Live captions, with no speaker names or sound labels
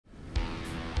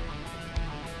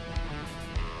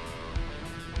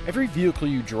Every vehicle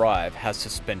you drive has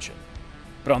suspension,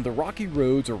 but on the rocky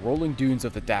roads or rolling dunes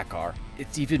of the Dakar,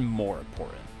 it's even more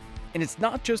important. And it's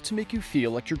not just to make you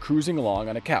feel like you're cruising along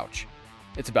on a couch.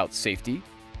 It's about safety,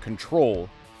 control,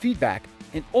 feedback,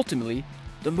 and ultimately,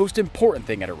 the most important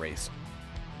thing at a race: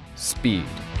 speed.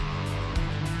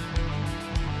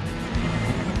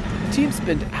 Teams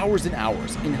spend hours and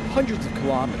hours in hundreds of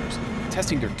kilometers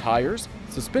testing their tires,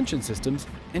 suspension systems,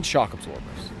 and shock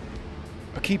absorbers.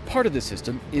 A key part of the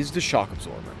system is the shock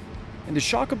absorber. And the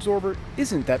shock absorber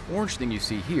isn't that orange thing you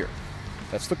see here.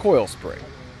 That's the coil spring.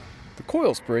 The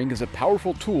coil spring is a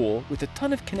powerful tool with a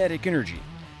ton of kinetic energy.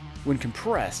 When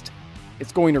compressed,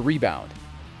 it's going to rebound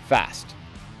fast.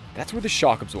 That's where the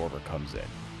shock absorber comes in.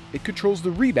 It controls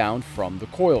the rebound from the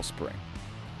coil spring.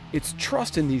 It's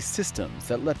trust in these systems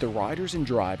that let the riders and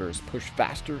drivers push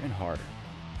faster and harder.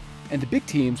 And the big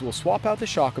teams will swap out the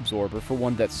shock absorber for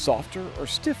one that's softer or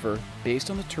stiffer based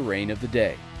on the terrain of the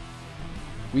day.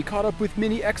 We caught up with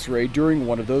Mini X-Raid during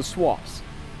one of those swaps.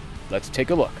 Let's take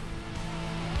a look.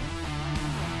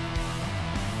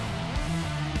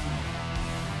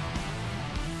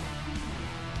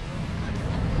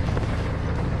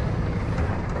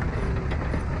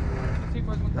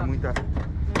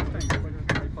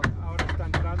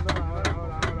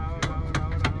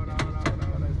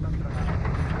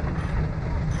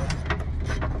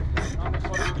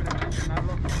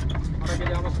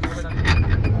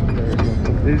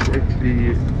 This is actually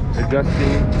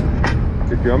adjusting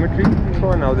the geometry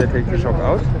before. Now they take the shock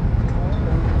out.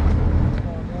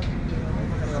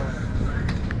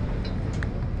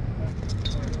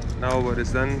 Now what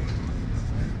is done,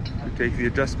 you take the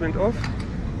adjustment off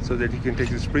so that you can take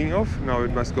the spring off. Now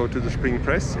it must go to the spring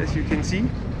press, as you can see.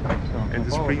 And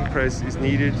the spring press is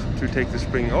needed to take the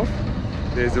spring off.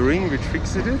 There's a ring which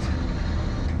fixes it.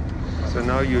 So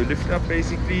now you lift up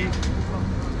basically.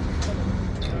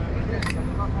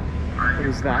 What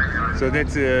is that? So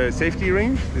that's a safety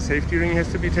ring. The safety ring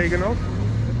has to be taken off.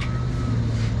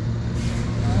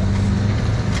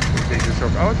 Take the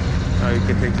shock out. Now you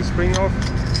can take the spring off.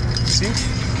 See?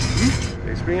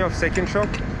 The spring off, second shock.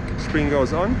 Spring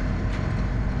goes on.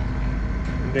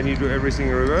 And then you do everything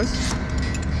in reverse.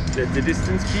 That's the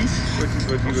distance piece,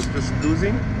 what you was just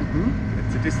losing.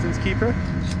 That's the distance keeper.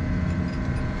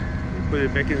 You put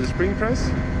it back in the spring press.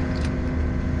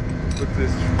 Put the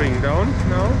spring down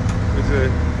now. With the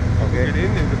get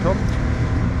in the top,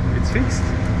 it's fixed.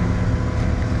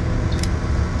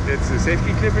 That's the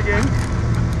safety clip again.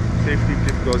 Safety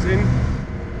clip goes in,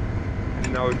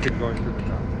 and now it can go into the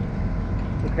car.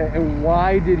 Okay, and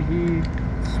why did he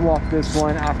swap this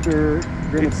one after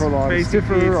Grid Prologue? It's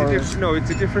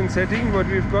a different setting. What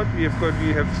we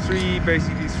have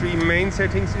three main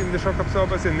settings in the shock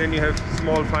absorbers, and then you have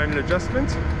small final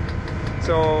adjustments.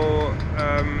 So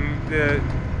the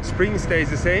spring stays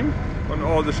the same on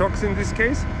all the shocks in this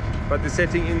case, but the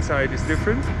setting inside is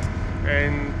different,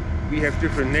 and we have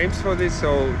different names for this,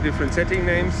 so different setting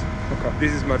names. Okay.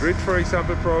 This is Madrid, for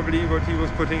example, probably what he was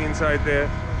putting inside there.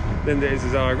 Then there is a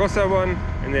Zaragoza one,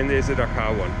 and then there's a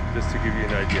Dakar one, just to give you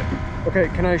an idea. Okay,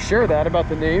 can I share that about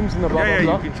the names and the blah, blah,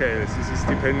 blah? Yeah, you can share this. This is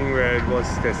depending where it was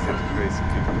tested,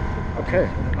 basically. Okay,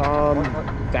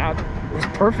 that was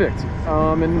perfect.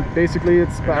 And basically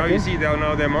it's back now you see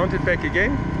now they're mounted back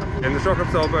again, and the shock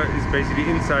absorber is basically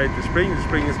inside the spring. The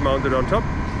spring is mounted on top.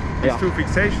 There's two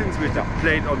fixations with the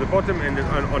plate on the bottom and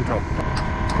on top.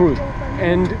 Cool.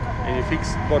 And you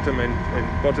fix bottom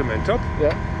and top.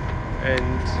 Yeah.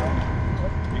 And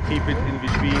you keep it in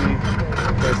between,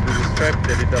 first with the strap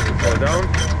that it doesn't fall down,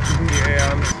 the A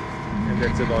arms, and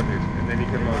that's about it. And then you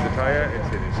can mount the tire and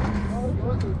finish.